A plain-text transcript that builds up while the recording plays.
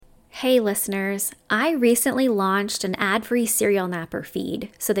Hey listeners, I recently launched an ad-free serial napper feed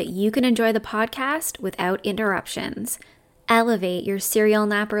so that you can enjoy the podcast without interruptions. Elevate your serial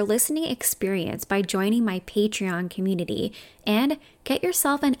napper listening experience by joining my Patreon community and get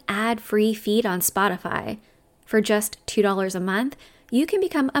yourself an ad-free feed on Spotify. For just $2 a month, you can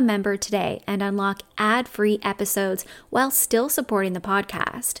become a member today and unlock ad-free episodes while still supporting the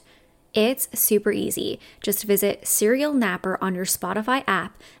podcast. It's super easy. Just visit Serial Napper on your Spotify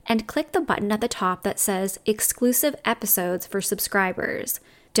app and click the button at the top that says Exclusive Episodes for Subscribers.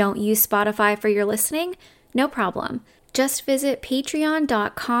 Don't use Spotify for your listening? No problem. Just visit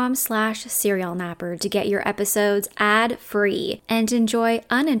patreon.com/serialnapper to get your episodes ad-free and enjoy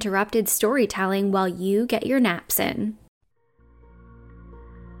uninterrupted storytelling while you get your naps in.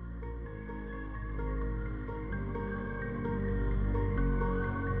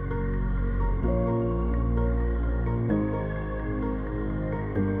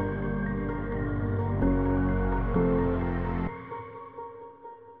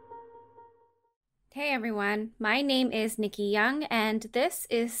 Hey everyone, my name is Nikki Young, and this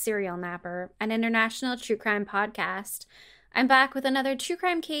is Serial Napper, an international true crime podcast. I'm back with another true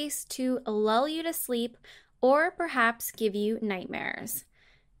crime case to lull you to sleep or perhaps give you nightmares.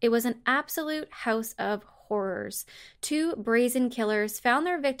 It was an absolute house of horrors. Two brazen killers found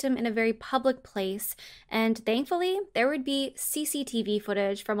their victim in a very public place, and thankfully, there would be CCTV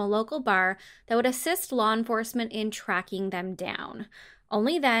footage from a local bar that would assist law enforcement in tracking them down.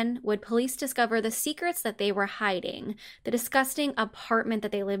 Only then would police discover the secrets that they were hiding, the disgusting apartment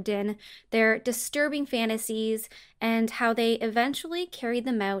that they lived in, their disturbing fantasies, and how they eventually carried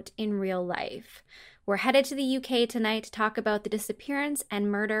them out in real life. We're headed to the UK tonight to talk about the disappearance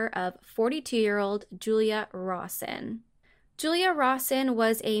and murder of 42-year-old Julia Rawson. Julia Rawson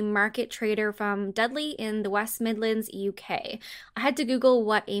was a market trader from Dudley in the West Midlands, UK. I had to Google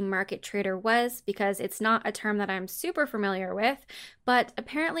what a market trader was because it's not a term that I'm super familiar with, but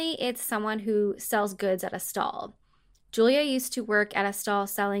apparently it's someone who sells goods at a stall. Julia used to work at a stall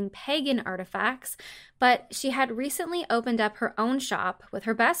selling pagan artifacts, but she had recently opened up her own shop with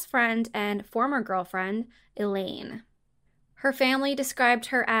her best friend and former girlfriend, Elaine. Her family described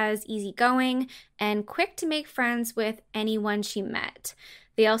her as easygoing and quick to make friends with anyone she met.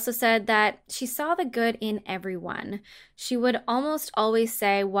 They also said that she saw the good in everyone. She would almost always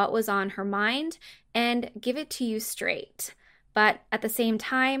say what was on her mind and give it to you straight. But at the same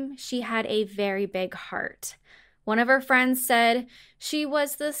time, she had a very big heart. One of her friends said she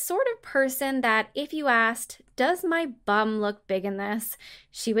was the sort of person that if you asked, "Does my bum look big in this?"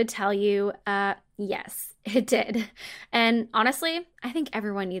 she would tell you, yes, it did. And honestly, I think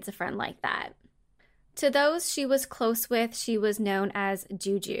everyone needs a friend like that. To those she was close with, she was known as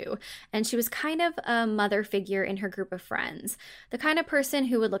Juju, and she was kind of a mother figure in her group of friends, the kind of person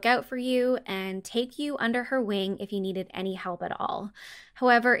who would look out for you and take you under her wing if you needed any help at all.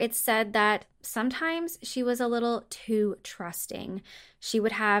 However, it's said that sometimes she was a little too trusting. She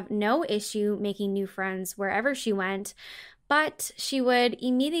would have no issue making new friends wherever she went, but she would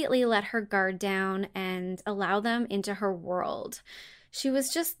immediately let her guard down and allow them into her world. She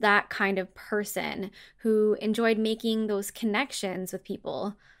was just that kind of person who enjoyed making those connections with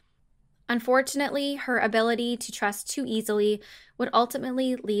people. Unfortunately, her ability to trust too easily would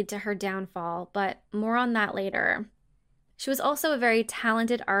ultimately lead to her downfall, but more on that later. She was also a very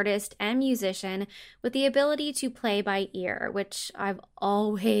talented artist and musician with the ability to play by ear, which I've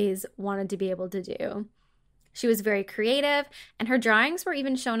always wanted to be able to do. She was very creative, and her drawings were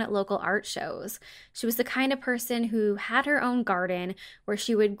even shown at local art shows. She was the kind of person who had her own garden where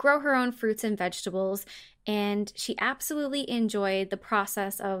she would grow her own fruits and vegetables, and she absolutely enjoyed the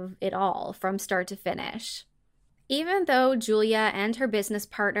process of it all from start to finish. Even though Julia and her business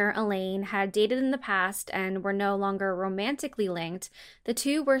partner Elaine had dated in the past and were no longer romantically linked, the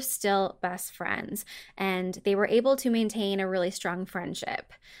two were still best friends, and they were able to maintain a really strong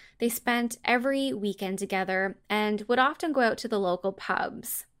friendship. They spent every weekend together and would often go out to the local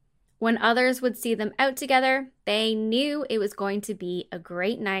pubs. When others would see them out together, they knew it was going to be a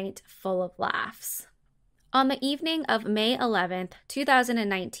great night full of laughs. On the evening of May 11th,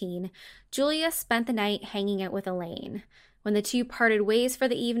 2019, Julia spent the night hanging out with Elaine. When the two parted ways for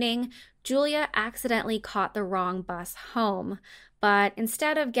the evening, Julia accidentally caught the wrong bus home, but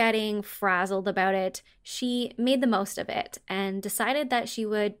instead of getting frazzled about it, she made the most of it and decided that she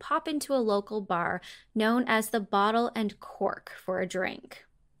would pop into a local bar known as the Bottle and Cork for a drink.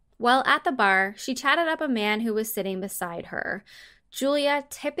 While at the bar, she chatted up a man who was sitting beside her. Julia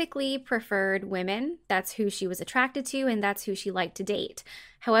typically preferred women. That's who she was attracted to, and that's who she liked to date.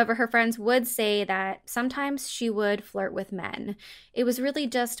 However, her friends would say that sometimes she would flirt with men. It was really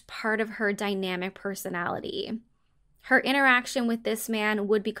just part of her dynamic personality. Her interaction with this man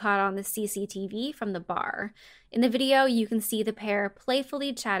would be caught on the CCTV from the bar. In the video, you can see the pair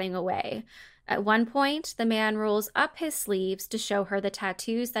playfully chatting away. At one point, the man rolls up his sleeves to show her the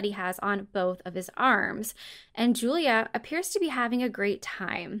tattoos that he has on both of his arms, and Julia appears to be having a great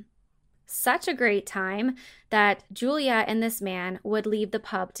time. Such a great time that Julia and this man would leave the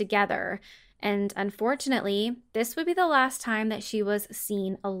pub together, and unfortunately, this would be the last time that she was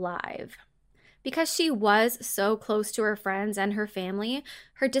seen alive. Because she was so close to her friends and her family,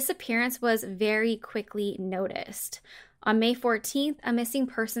 her disappearance was very quickly noticed. On May 14th, a missing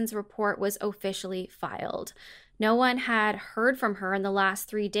persons report was officially filed. No one had heard from her in the last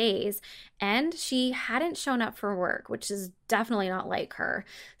 3 days, and she hadn't shown up for work, which is definitely not like her.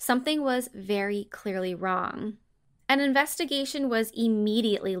 Something was very clearly wrong. An investigation was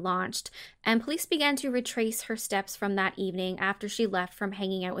immediately launched, and police began to retrace her steps from that evening after she left from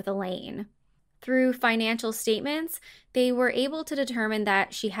hanging out with Elaine. Through financial statements, they were able to determine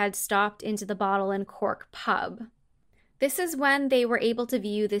that she had stopped into the Bottle and Cork pub. This is when they were able to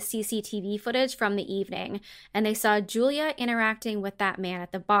view the CCTV footage from the evening, and they saw Julia interacting with that man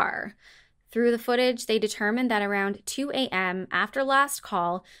at the bar. Through the footage, they determined that around 2 a.m. after last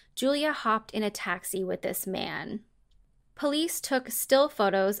call, Julia hopped in a taxi with this man. Police took still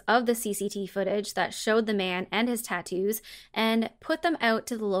photos of the CCTV footage that showed the man and his tattoos and put them out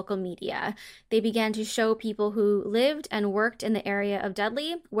to the local media. They began to show people who lived and worked in the area of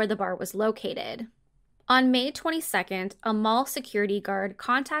Dudley where the bar was located. On May 22nd, a mall security guard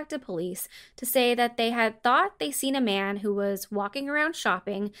contacted police to say that they had thought they seen a man who was walking around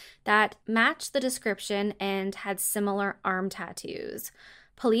shopping that matched the description and had similar arm tattoos.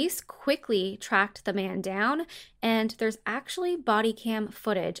 Police quickly tracked the man down, and there's actually body cam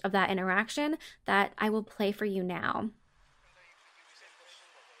footage of that interaction that I will play for you now.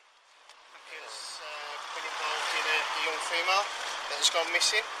 He's been involved in a young female that has gone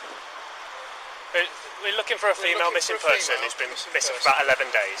missing. We're looking for a female missing person who's been missing for about 11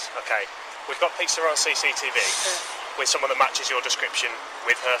 days. Okay. We've got pictures on CCTV with someone that matches your description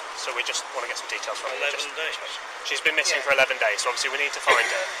with her, so we just want to get some details from her. 11 days? She's been missing for 11 days, so obviously we need to find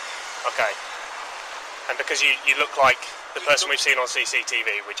her. Okay. And because you look like the person we've seen on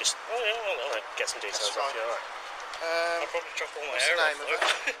CCTV, we just want to get some details off you, alright? I'll probably chop all my hair off.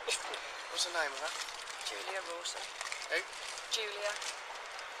 What's the name of her? Julia Rawson. Who? Julia.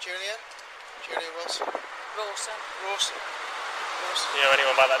 Julia? Julia Wilson? Rawson. Rawson. Do you know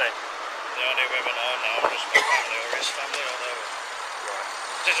anyone by that name? The only women I know are just my family or his family, although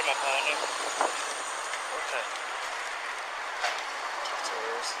this is my partner. Okay.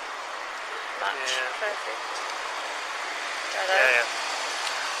 Tattoos. Match. Yeah. Perfect. Yeah.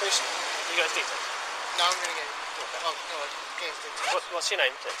 Who's, you got his details? No, I'm going to get it. Oh, no, get his details. What's your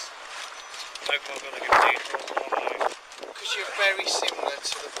name, please? I hope I'm going to give details on my name. Because you're very similar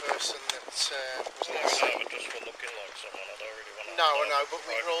to the person that was last seen. But just for looking like someone, I don't really want to. No, I know, but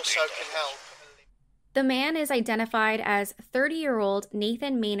we also can help. The man is identified as 30-year-old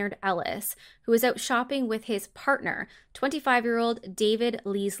Nathan Maynard Ellis, who was out shopping with his partner, 25-year-old David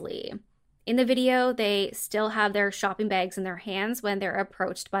Leesley. In the video, they still have their shopping bags in their hands when they're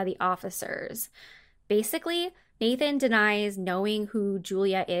approached by the officers. Basically, Nathan denies knowing who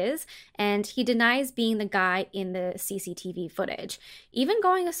Julia is, and he denies being the guy in the CCTV footage, even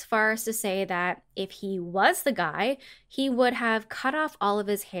going as far as to say that if he was the guy, he would have cut off all of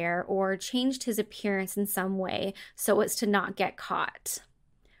his hair or changed his appearance in some way so as to not get caught.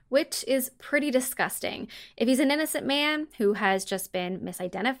 Which is pretty disgusting. If he's an innocent man who has just been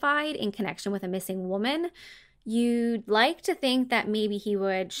misidentified in connection with a missing woman, you'd like to think that maybe he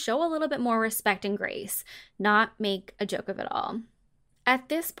would show a little bit more respect and grace, not make a joke of it all. At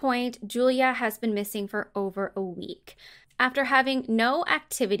this point, Julia has been missing for over a week. After having no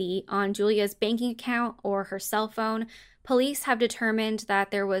activity on Julia's banking account or her cell phone, police have determined that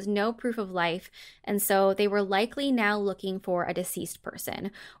there was no proof of life, and so they were likely now looking for a deceased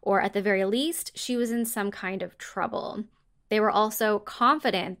person, or at the very least, she was in some kind of trouble. They were also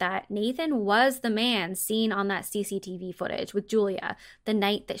confident that Nathan was the man seen on that CCTV footage with Julia the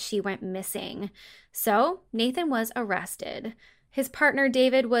night that she went missing. So Nathan was arrested. His partner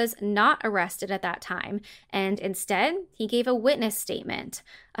David was not arrested at that time, and instead he gave a witness statement,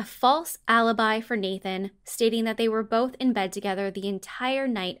 a false alibi for Nathan, stating that they were both in bed together the entire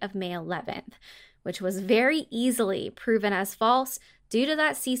night of May 11th, which was very easily proven as false due to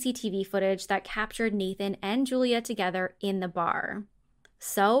that CCTV footage that captured Nathan and Julia together in the bar.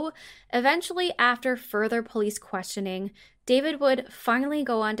 So, eventually, after further police questioning, David would finally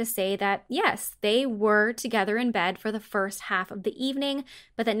go on to say that, yes, they were together in bed for the first half of the evening,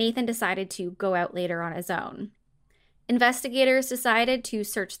 but that Nathan decided to go out later on his own. Investigators decided to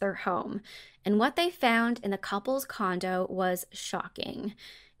search their home, and what they found in the couple's condo was shocking.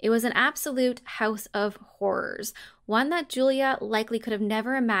 It was an absolute house of horrors, one that Julia likely could have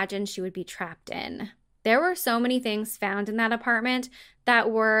never imagined she would be trapped in. There were so many things found in that apartment that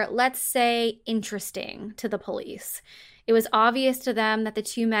were, let's say, interesting to the police. It was obvious to them that the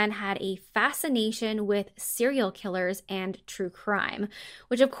two men had a fascination with serial killers and true crime,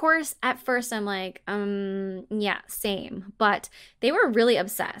 which of course, at first I'm like, yeah, same. But they were really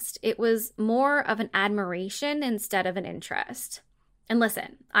obsessed. It was more of an admiration instead of an interest. And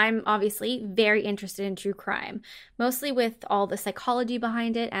listen, I'm obviously very interested in true crime, mostly with all the psychology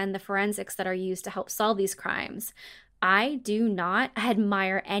behind it and the forensics that are used to help solve these crimes. I do not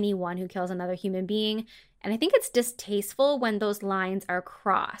admire anyone who kills another human being, and I think it's distasteful when those lines are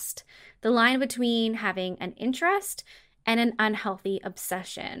crossed. The line between having an interest and an unhealthy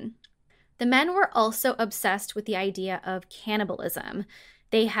obsession. The men were also obsessed with the idea of cannibalism.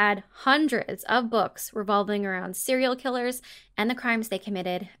 They had hundreds of books revolving around serial killers and the crimes they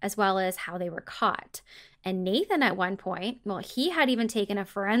committed, as well as how they were caught. And Nathan, at one point, well, he had even taken a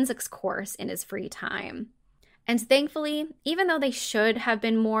forensics course in his free time. And thankfully, even though they should have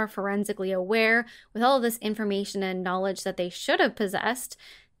been more forensically aware with all of this information and knowledge that they should have possessed,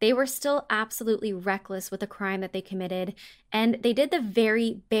 they were still absolutely reckless with the crime that they committed, and they did the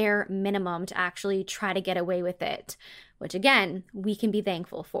very bare minimum to actually try to get away with it, which again, we can be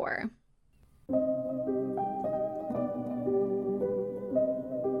thankful for.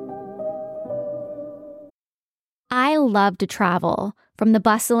 I love to travel. From the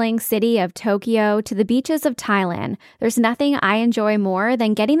bustling city of Tokyo to the beaches of Thailand, there's nothing I enjoy more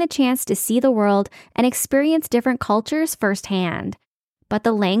than getting the chance to see the world and experience different cultures firsthand. But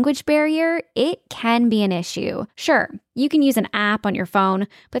the language barrier, it can be an issue. Sure, you can use an app on your phone,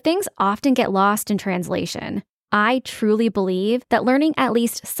 but things often get lost in translation. I truly believe that learning at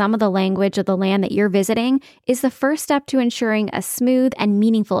least some of the language of the land that you're visiting is the first step to ensuring a smooth and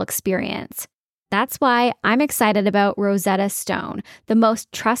meaningful experience. That's why I'm excited about Rosetta Stone, the most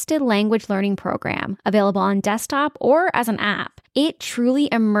trusted language learning program, available on desktop or as an app. It truly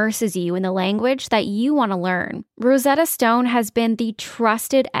immerses you in the language that you want to learn. Rosetta Stone has been the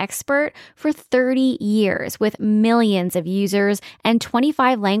trusted expert for 30 years with millions of users and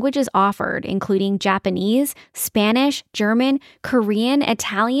 25 languages offered, including Japanese, Spanish, German, Korean,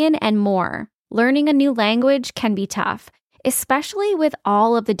 Italian, and more. Learning a new language can be tough, especially with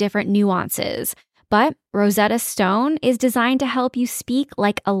all of the different nuances. But Rosetta Stone is designed to help you speak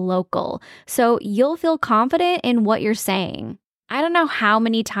like a local, so you'll feel confident in what you're saying. I don't know how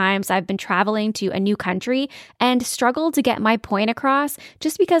many times I've been traveling to a new country and struggled to get my point across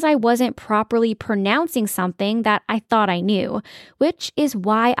just because I wasn't properly pronouncing something that I thought I knew, which is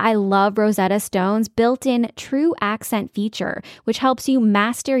why I love Rosetta Stone's built-in true accent feature, which helps you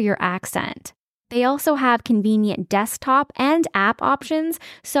master your accent. They also have convenient desktop and app options,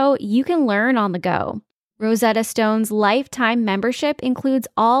 so you can learn on the go. Rosetta Stone's lifetime membership includes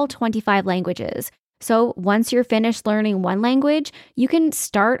all 25 languages. So once you're finished learning one language, you can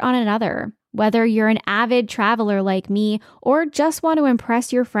start on another. Whether you're an avid traveler like me or just want to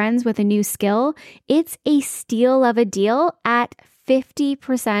impress your friends with a new skill, it's a steal of a deal at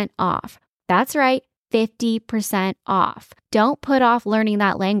 50% off. That's right. 50% off. Don't put off learning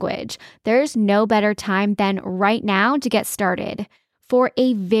that language. There's no better time than right now to get started. For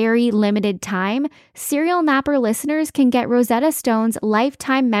a very limited time, Serial Napper listeners can get Rosetta Stone's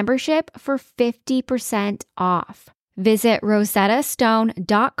lifetime membership for 50% off. Visit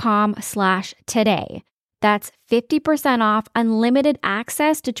rosettastone.com/today. That's 50% off unlimited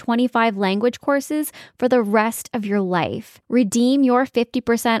access to 25 language courses for the rest of your life. Redeem your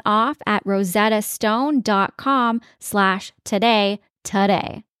 50% off at rosettastone.com/today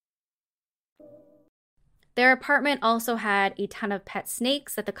today. Their apartment also had a ton of pet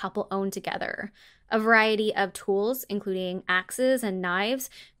snakes that the couple owned together. A variety of tools, including axes and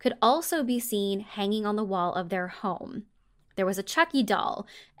knives, could also be seen hanging on the wall of their home. There was a Chucky doll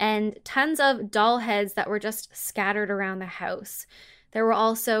and tons of doll heads that were just scattered around the house. There were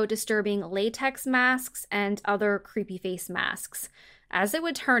also disturbing latex masks and other creepy face masks. As it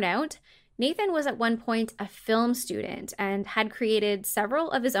would turn out, Nathan was at one point a film student and had created several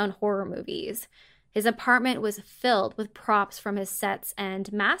of his own horror movies. His apartment was filled with props from his sets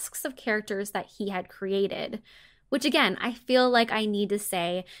and masks of characters that he had created. which again, I feel like I need to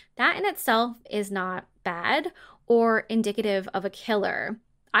say that in itself is not bad or indicative of a killer.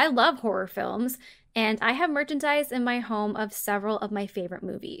 I love horror films, and I have merchandise in my home of several of my favorite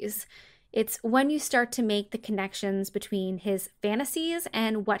movies. It's when you start to make the connections between his fantasies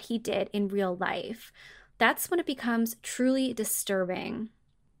and what he did in real life. That's when it becomes truly disturbing.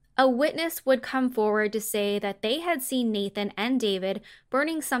 A witness would come forward to say that they had seen Nathan and David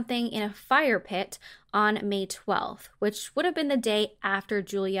burning something in a fire pit on May 12th, which would have been the day after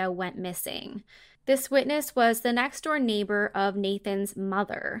Julia went missing. This witness was the next-door neighbor of Nathan's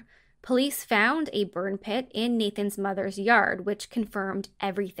mother. Police found a burn pit in Nathan's mother's yard, which confirmed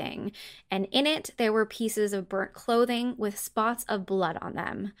everything, and in it there were pieces of burnt clothing with spots of blood on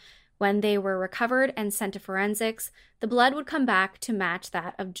them. When they were recovered and sent to forensics, the blood would come back to match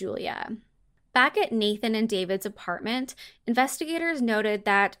that of Julia. Back at Nathan and David's apartment, investigators noted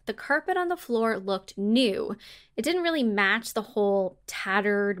that the carpet on the floor looked new. It didn't really match the whole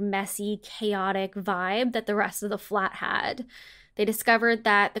tattered, messy, chaotic vibe that the rest of the flat had. They discovered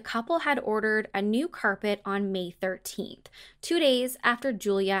that the couple had ordered a new carpet on May 13th, 2 days after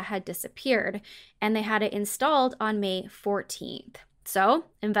Julia had disappeared, and they had it installed on May 14th. So,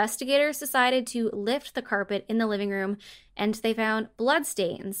 investigators decided to lift the carpet in the living room, and they found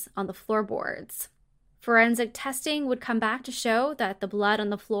bloodstains on the floorboards. Forensic testing would come back to show that the blood on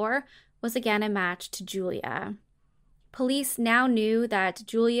the floor was again a match to Julia. Police now knew that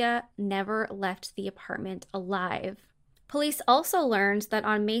Julia never left the apartment alive. Police also learned that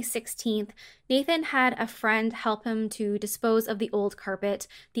on May 16th, Nathan had a friend help him to dispose of the old carpet,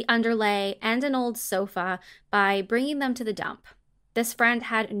 the underlay, and an old sofa by bringing them to the dump. This friend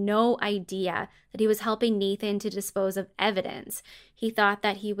had no idea that he was helping Nathan to dispose of evidence. He thought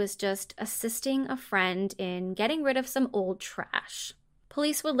that he was just assisting a friend in getting rid of some old trash.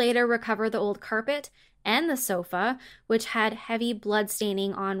 Police would later recover the old carpet and the sofa, which had heavy blood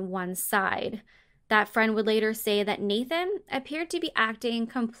staining on one side. That friend would later say that Nathan appeared to be acting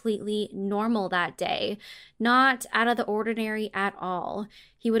completely normal that day, not out of the ordinary at all.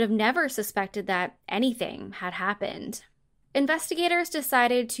 He would have never suspected that anything had happened. Investigators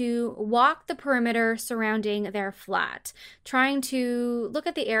decided to walk the perimeter surrounding their flat, trying to look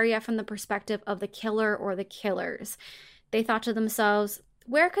at the area from the perspective of the killer or the killers. They thought to themselves,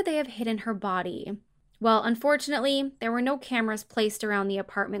 where could they have hidden her body? Well, unfortunately, there were no cameras placed around the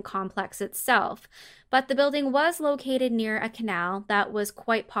apartment complex itself, but the building was located near a canal that was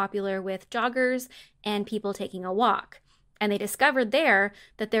quite popular with joggers and people taking a walk, and they discovered there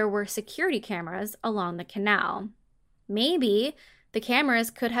that there were security cameras along the canal. Maybe the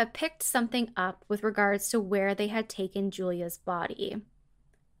cameras could have picked something up with regards to where they had taken Julia's body.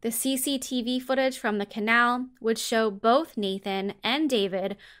 The CCTV footage from the canal would show both Nathan and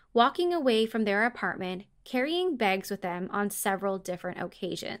David walking away from their apartment, carrying bags with them on several different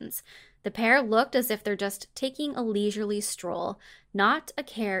occasions. The pair looked as if they're just taking a leisurely stroll, not a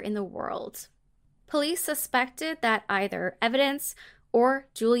care in the world. Police suspected that either evidence or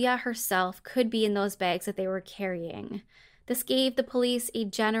Julia herself could be in those bags that they were carrying. This gave the police a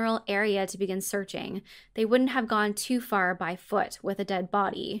general area to begin searching. They wouldn't have gone too far by foot with a dead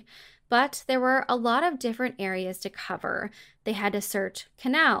body. But there were a lot of different areas to cover. They had to search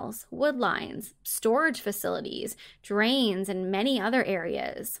canals, wood lines, storage facilities, drains, and many other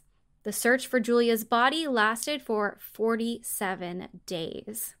areas. The search for Julia's body lasted for 47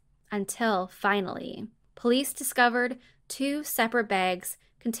 days, until finally, police discovered 2 separate bags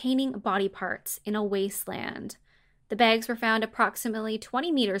containing body parts in a wasteland. The bags were found approximately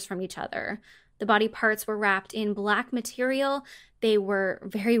 20 meters from each other. The body parts were wrapped in black material. They were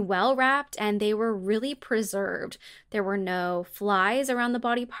very well wrapped and they were really preserved. There were no flies around the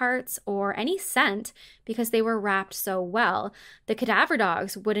body parts or any scent because they were wrapped so well. The cadaver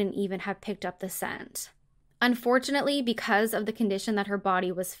dogs wouldn't even have picked up the scent. Unfortunately, because of the condition that her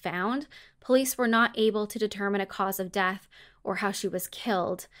body was found, police were not able to determine a cause of death or how she was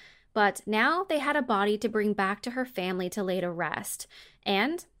killed. But now they had a body to bring back to her family to lay to rest,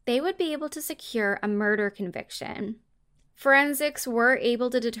 and they would be able to secure a murder conviction. Forensics were able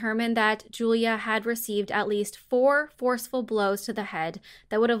to determine that Julia had received at least 4 forceful blows to the head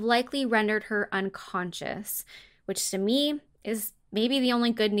that would have likely rendered her unconscious, which to me is maybe the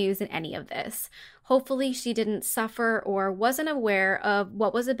only good news in any of this. Hopefully she didn't suffer or wasn't aware of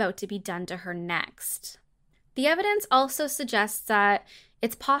what was about to be done to her next. The evidence also suggests that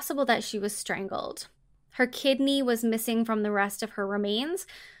it's possible that she was strangled. Her kidney was missing from the rest of her remains,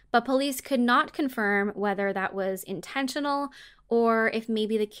 but police could not confirm whether that was intentional or if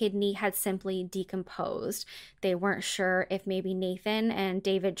maybe the kidney had simply decomposed. They weren't sure if maybe Nathan and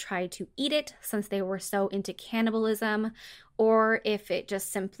David tried to eat it since they were so into cannibalism, or if it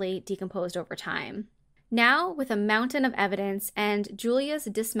just simply decomposed over time. Now, with a mountain of evidence and Julia's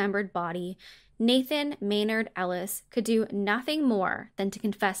dismembered body, Nathan Maynard Ellis could do nothing more than to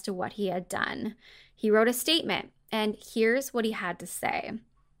confess to what he had done. He wrote a statement, and here's what he had to say.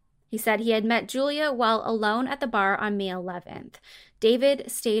 He said he had met Julia while alone at the bar on May 11th.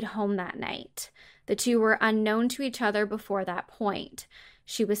 David stayed home that night. The two were unknown to each other before that point.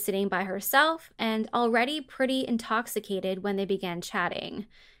 She was sitting by herself and already pretty intoxicated when they began chatting.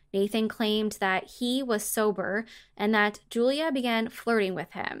 Nathan claimed that he was sober and that Julia began flirting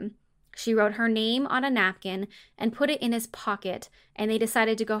with him. She wrote her name on a napkin and put it in his pocket, and they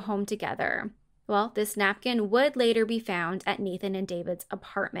decided to go home together. Well, this napkin would later be found at Nathan and David's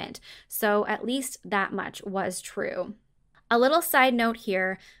apartment, so at least that much was true. A little side note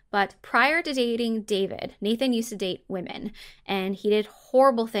here, but prior to dating David, Nathan used to date women, and he did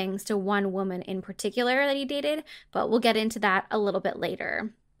horrible things to one woman in particular that he dated, but we'll get into that a little bit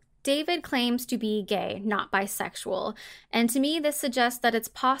later. David claims to be gay, not bisexual, and to me this suggests that it's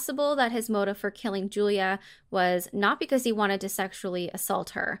possible that his motive for killing Julia was not because he wanted to sexually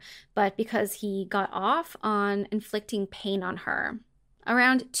assault her, but because he got off on inflicting pain on her.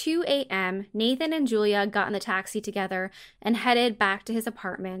 Around 2 a.m., Nathan and Julia got in the taxi together and headed back to his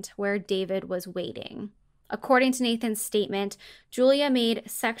apartment where David was waiting. According to Nathan's statement, Julia made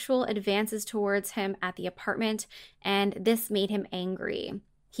sexual advances towards him at the apartment, and this made him angry.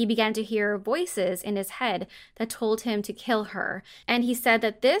 He began to hear voices in his head that told him to kill her, and he said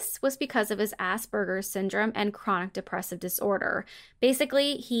that this was because of his Asperger's syndrome and chronic depressive disorder.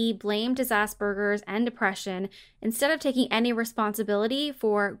 Basically, he blamed his Asperger's and depression instead of taking any responsibility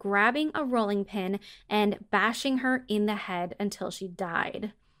for grabbing a rolling pin and bashing her in the head until she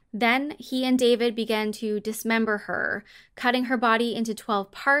died. Then he and David began to dismember her, cutting her body into 12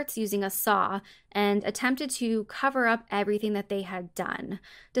 parts using a saw, and attempted to cover up everything that they had done,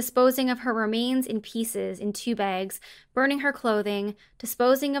 disposing of her remains in pieces in 2 bags, burning her clothing,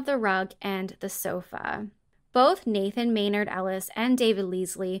 disposing of the rug and the sofa. Both Nathan Maynard Ellis and David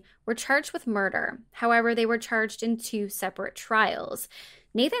Leesley were charged with murder. However, they were charged in 2 separate trials.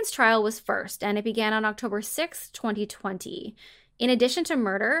 Nathan's trial was first, and it began on October 6, 2020. In addition to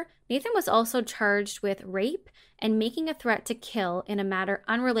murder, Nathan was also charged with rape and making a threat to kill in a matter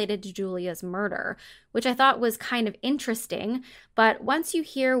unrelated to Julia's murder, which I thought was kind of interesting. But once you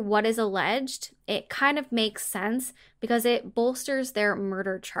hear what is alleged, it kind of makes sense because it bolsters their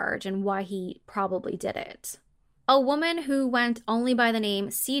murder charge and why he probably did it. A woman who went only by the name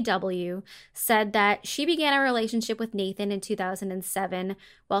CW said that she began a relationship with Nathan in 2007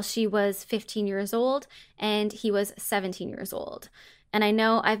 while she was 15 years old and he was 17 years old. And I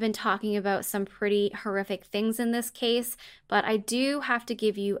know I've been talking about some pretty horrific things in this case, but I do have to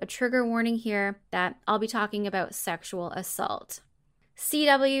give you a trigger warning here that I'll be talking about sexual assault.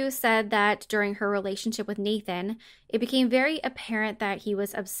 CW said that during her relationship with Nathan, it became very apparent that he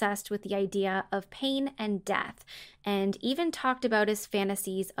was obsessed with the idea of pain and death, and even talked about his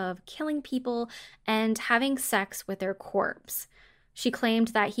fantasies of killing people and having sex with their corpse. She claimed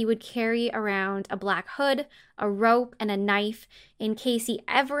that he would carry around a black hood, a rope, and a knife in case he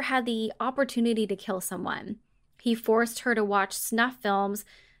ever had the opportunity to kill someone. He forced her to watch snuff films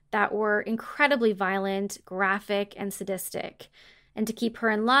that were incredibly violent, graphic, and sadistic. And to keep her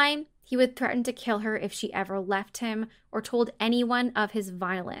in line, he would threaten to kill her if she ever left him or told anyone of his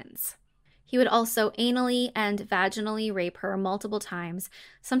violence. He would also anally and vaginally rape her multiple times,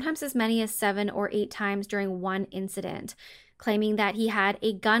 sometimes as many as 7 or 8 times during one incident, claiming that he had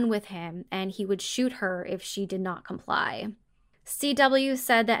a gun with him and he would shoot her if she did not comply. CW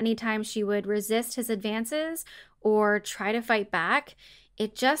said that anytime she would resist his advances or try to fight back,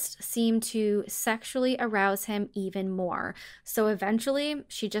 it just seemed to sexually arouse him even more. So eventually,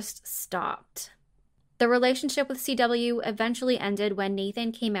 she just stopped. The relationship with CW eventually ended when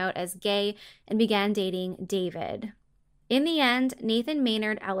Nathan came out as gay and began dating David. In the end, Nathan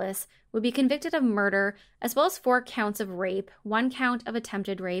Maynard Ellis would be convicted of murder as well as 4 counts of rape, 1 count of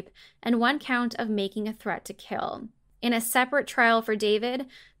attempted rape, and 1 count of making a threat to kill. In a separate trial for David,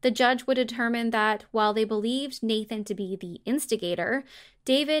 the judge would determine that while they believed Nathan to be the instigator,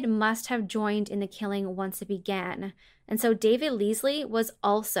 David must have joined in the killing once it began, and so David Leesley was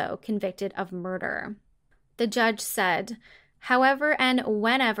also convicted of murder. The judge said, However and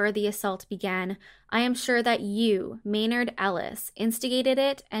whenever the assault began, I am sure that you, Maynard Ellis, instigated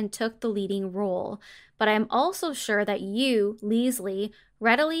it and took the leading role, but I am also sure that you, Leesley,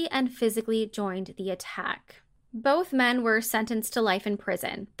 readily and physically joined the attack. Both men were sentenced to life in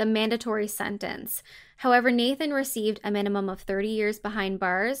prison, the mandatory sentence. However, Nathan received a minimum of 30 years behind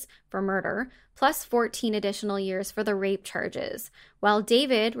bars for murder, plus 14 additional years for the rape charges, while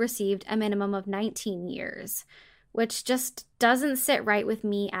David received a minimum of 19 years, which just doesn't sit right with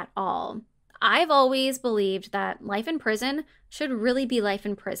me at all. I've always believed that life in prison should really be life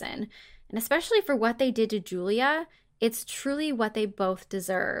in prison, and especially for what they did to Julia, it's truly what they both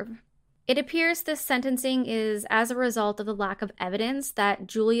deserve. It appears this sentencing is as a result of the lack of evidence that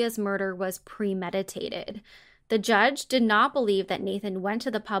Julia's murder was premeditated. The judge did not believe that Nathan went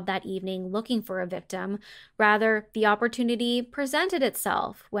to the pub that evening looking for a victim. Rather, the opportunity presented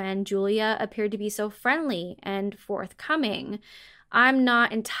itself when Julia appeared to be so friendly and forthcoming. I'm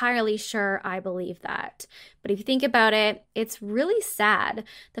not entirely sure I believe that. But if you think about it, it's really sad.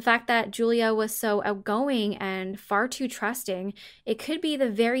 The fact that Julia was so outgoing and far too trusting, it could be the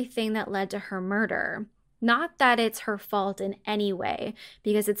very thing that led to her murder. Not that it's her fault in any way,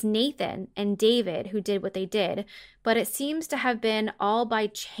 because it's Nathan and David who did what they did, but it seems to have been all by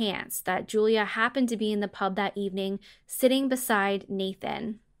chance that Julia happened to be in the pub that evening, sitting beside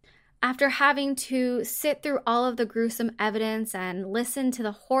Nathan. After having to sit through all of the gruesome evidence and listen to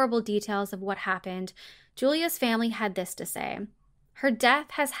the horrible details of what happened, Julia's family had this to say. Her death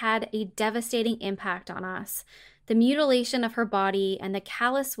has had a devastating impact on us. The mutilation of her body and the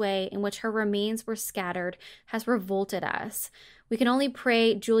callous way in which her remains were scattered has revolted us. We can only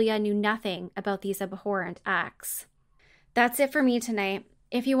pray Julia knew nothing about these abhorrent acts. That's it for me tonight.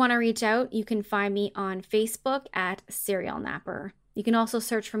 If you want to reach out, you can find me on Facebook at Serial Napper. You can also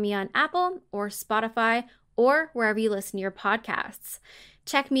search for me on Apple or Spotify or wherever you listen to your podcasts.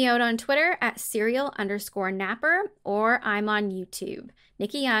 Check me out on Twitter at serial_napper, or I'm on YouTube.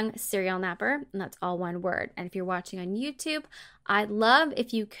 Nikki Young, Serial Napper, and that's all one word. And if you're watching on YouTube, I'd love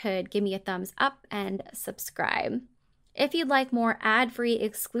if you could give me a thumbs up and subscribe. If you'd like more ad-free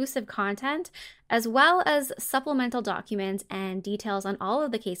exclusive content, as well as supplemental documents and details on all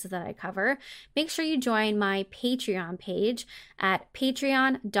of the cases that I cover, make sure you join my Patreon page at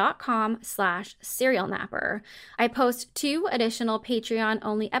patreon.com/serialnapper. I post 2 additional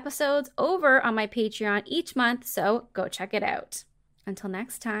Patreon-only episodes over on my Patreon each month, so go check it out. Until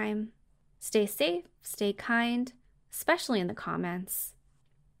next time, stay safe, stay kind, especially in the comments.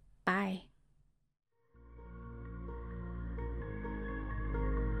 Bye.